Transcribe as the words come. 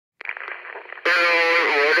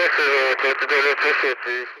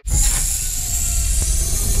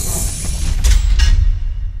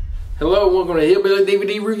Hello, welcome to Hillbilly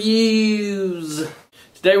DVD Reviews.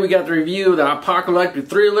 Today we got the review of the apocalyptic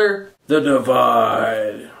thriller, The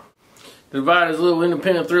Divide. The Divide is a little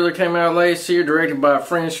independent thriller, came out last year, directed by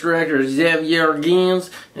French director Xavier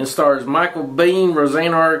Gens, and stars Michael Biehn,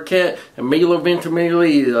 Rosanna Arquette, and Milo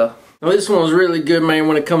Ventimiglia. Now this one's really good, man,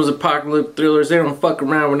 when it comes to apocalyptic thrillers. They don't fuck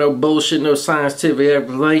around with no bullshit, no scientific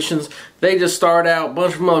explanations. They just start out, a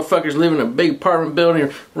bunch of motherfuckers living in a big apartment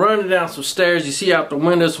building, running down some stairs. You see out the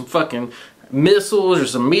window some fucking missiles or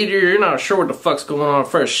some meteor. You're not sure what the fuck's going on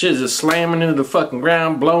first. Shit's just slamming into the fucking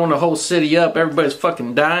ground, blowing the whole city up. Everybody's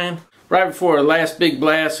fucking dying. Right before the last big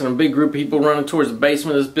blast and a big group of people running towards the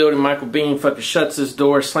basement of this building, Michael Biehn fucking shuts this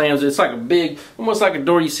door, slams it. It's like a big, almost like a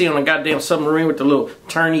door you see on a goddamn submarine with the little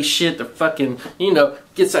turny shit that fucking, you know,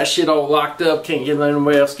 gets that shit all locked up, can't get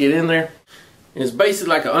anybody else get in there. And it's basically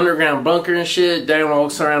like an underground bunker and shit, down all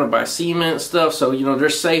surrounded by cement and stuff, so, you know, they're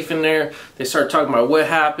safe in there. They start talking about what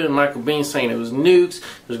happened. Michael Biehn saying it was nukes,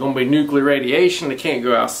 there's going to be nuclear radiation, they can't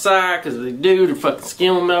go outside, because if they do, their fucking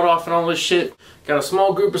skin will melt off and all this shit. Got a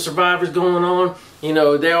small group of survivors going on. You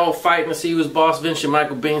know, they're all fighting to see who's boss. Eventually,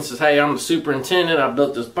 Michael Biehn says, hey, I'm the superintendent. I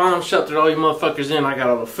built this bomb shelter, all you motherfuckers in. I got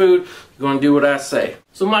all the food. You're going to do what I say.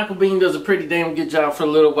 So Michael Biehn does a pretty damn good job for a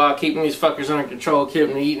little while, keeping these fuckers under control,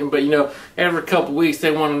 keeping them eating. But, you know, every couple weeks,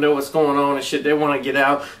 they want to know what's going on and shit. They want to get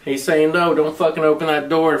out. And he's saying, no, don't fucking open that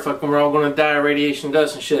door. Fucking, we're all going to die of radiation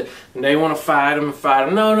dust and shit. And they want to fight him and fight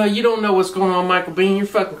him. No, you don't know what's going on, Michael Biehn. You're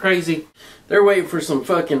fucking crazy. They're waiting for some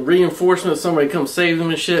fucking reinforcement, somebody to come save them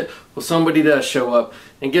and shit. Well, somebody does show up.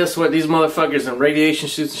 And guess what? These motherfuckers in radiation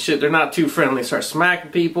suits and shit, they're not too friendly. Start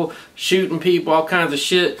smacking people, shooting people, all kinds of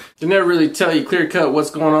shit. They never really tell you clear cut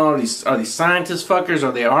what's going on. Are these scientist fuckers?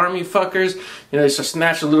 Are they army fuckers? You know, they start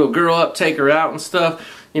snatch a little girl up, take her out and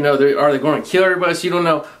stuff. You know, are they going to kill everybody? So you don't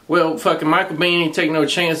know. Well, fucking Michael Biehn ain't take no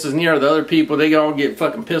chances near the other people. They all get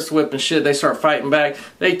fucking pistol whipped and shit. They start fighting back.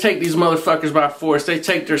 They take these motherfuckers by force. They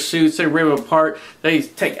take their suits. They rip them apart. They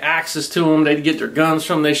take axes to them. They get their guns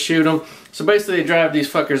from them. They shoot them. So basically they drive these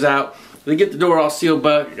fuckers out. They get the door all sealed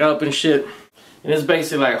back up and shit. And it's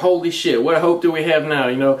basically like, holy shit, what hope do we have now?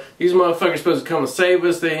 You know, these motherfuckers supposed to come and save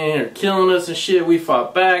us. They ain't here killing us and shit. We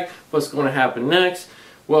fought back. What's going to happen next?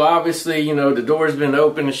 Well, obviously, you know, the door's been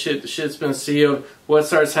open and shit, the shit's been sealed. What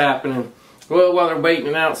starts happening? Well, while they're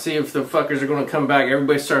waiting out, see if the fuckers are going to come back,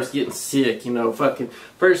 everybody starts getting sick, you know, fucking.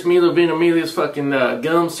 First, Milo Ventimilia's fucking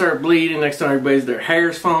gums start bleeding. Next time, everybody's, their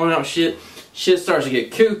hair's falling out, shit. Shit starts to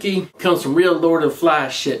get kooky. Comes some real Lord of the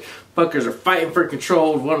Flies shit. Fuckers are fighting for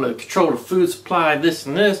control, wanting to control the food supply, this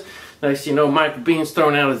and this. Next, you know, Michael Biehn's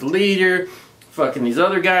thrown out as leader. Fucking these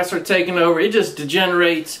other guys start taking over. It just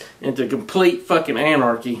degenerates into complete fucking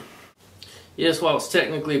anarchy. Yes, while it's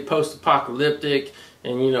technically post-apocalyptic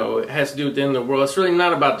and, you know, it has to do with the end of the world, it's really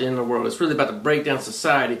not about the end of the world. It's really about the breakdown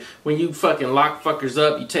society. When you fucking lock fuckers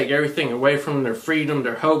up, you take everything away from them, their freedom,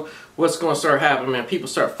 their hope, what's going to start happening, man? People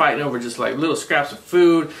start fighting over just like little scraps of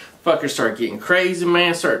food. Fuckers start getting crazy,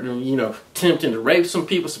 man. Start, you know, attempting to rape some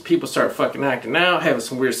people. Some people start fucking acting out, having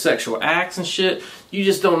some weird sexual acts and shit. You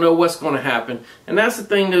just don't know what's going to happen. And that's the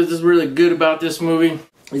thing that is really good about this movie,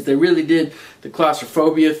 is they really did the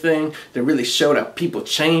claustrophobia thing. They really showed how people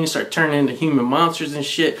change, start turning into human monsters and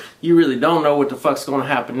shit. You really don't know what the fuck's going to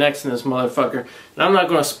happen next in this motherfucker. And I'm not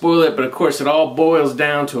going to spoil it, but of course it all boils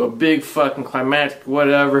down to a big fucking climactic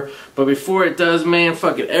whatever. But before it does, man,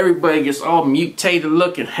 fucking everybody gets all mutated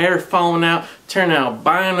looking, hair falling out, turn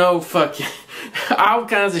albino, fucking all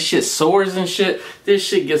kinds of shit, sores and shit. This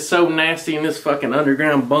shit gets so nasty in this fucking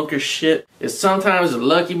underground bunker shit. It's sometimes the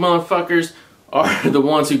lucky motherfuckers are the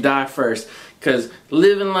ones who die first. Because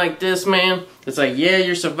living like this, man, it's like, yeah,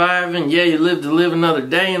 you're surviving, yeah, you live to live another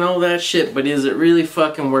day and all that shit, but is it really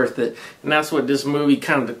fucking worth it? And that's what this movie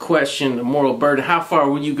kind of the question, the moral burden. How far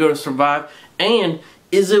will you go to survive? And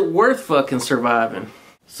is it worth fucking surviving?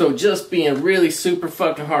 So just being really super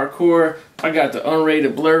fucking hardcore, I got the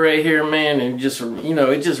unrated Blu-ray here, man, and just, you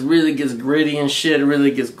know, it just really gets gritty and shit. It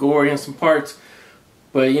really gets gory in some parts.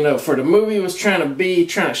 But, you know, for the movie it was trying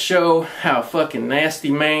to show how fucking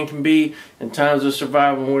nasty man can be in times of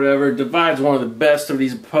survival and whatever. Divide's one of the best of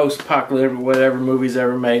these post-apocalyptic whatever movies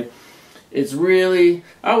ever made. It's really,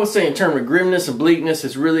 I would say in terms of grimness and bleakness,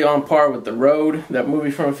 it's really on par with The Road, that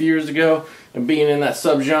movie from a few years ago. And being in that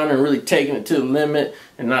subgenre and really taking it to the limit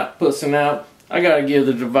and not pussing out. I gotta give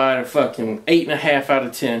The Divide a fucking 8.5 out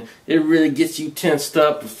of 10. It really gets you tensed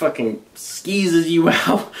up and fucking skeezes you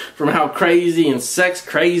out from how crazy and sex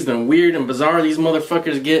crazed and weird and bizarre these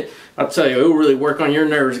motherfuckers get. I'll tell you, it'll really work on your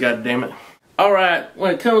nerves, goddammit. Alright,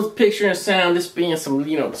 when it comes to picture and sound, this being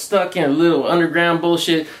some, stuck in a little underground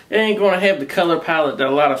bullshit, it ain't gonna have the color palette that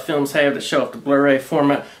a lot of films have that show off the Blu-ray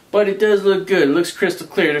format, but it does look good. It looks crystal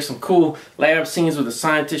clear. There's some cool lab scenes with the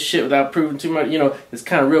scientist shit without proving too much. It's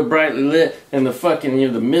kind of real brightly lit, and the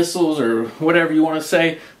fucking, the missiles or whatever you want to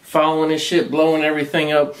say, following this shit, blowing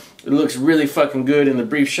everything up. It looks really fucking good in the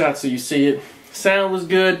brief shots so you see it. Sound was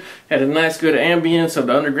good, had a nice good ambience of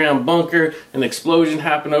the underground bunker, an explosion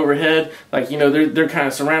happened overhead. Like, they're kind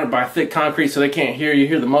of surrounded by thick concrete so they can't hear you,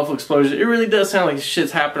 hear the muffled explosion. It really does sound like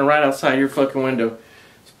shit's happening right outside your fucking window.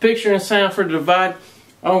 So picture and sound for The Divide,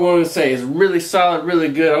 I'm going to say it's really solid, really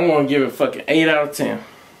good. I'm going to give it fucking 8 out of 10.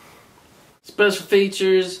 Special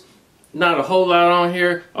features, not a whole lot on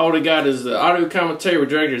here. All they got is the audio commentary with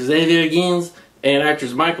director Xavier Gens and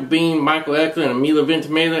actors Michael Biehn, Michael Eklund, and Milo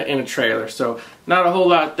Ventimiglia, and a trailer. So, not a whole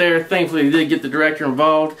lot there. Thankfully, they did get the director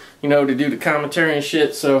involved, to do the commentary and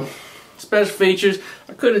shit. So, special features,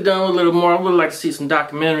 I could have done a little more. I would like to see some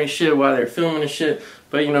documentary shit while they're filming and shit.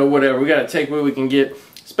 But, whatever. We got to take what we can get.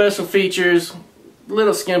 Special features, a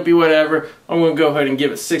little skimpy, whatever. I'm going to go ahead and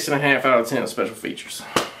give it 6.5 out of 10 special features.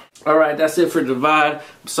 Alright, that's it for Divide.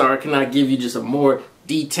 I'm sorry I cannot give you just a more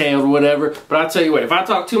detailed whatever, but I'll tell you what, if I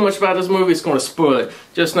talk too much about this movie, it's going to spoil it.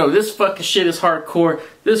 Just know this fucking shit is hardcore.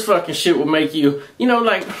 This fucking shit will make you,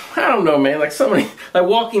 like, I don't know, man, like somebody, like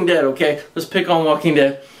Walking Dead, okay? Let's pick on Walking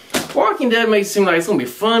Dead. Walking Dead makes it seem like it's going to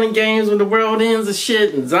be fun and games when the world ends and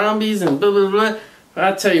shit, and zombies and blah blah blah. But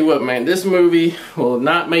I tell you what, man, this movie will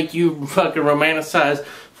not make you fucking romanticize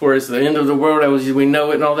for it's the end of the world as we know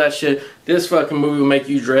it and all that shit. This fucking movie will make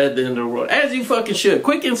you dread the end of the world. As you fucking should.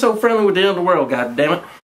 Quick and so friendly with the end of the world, goddammit.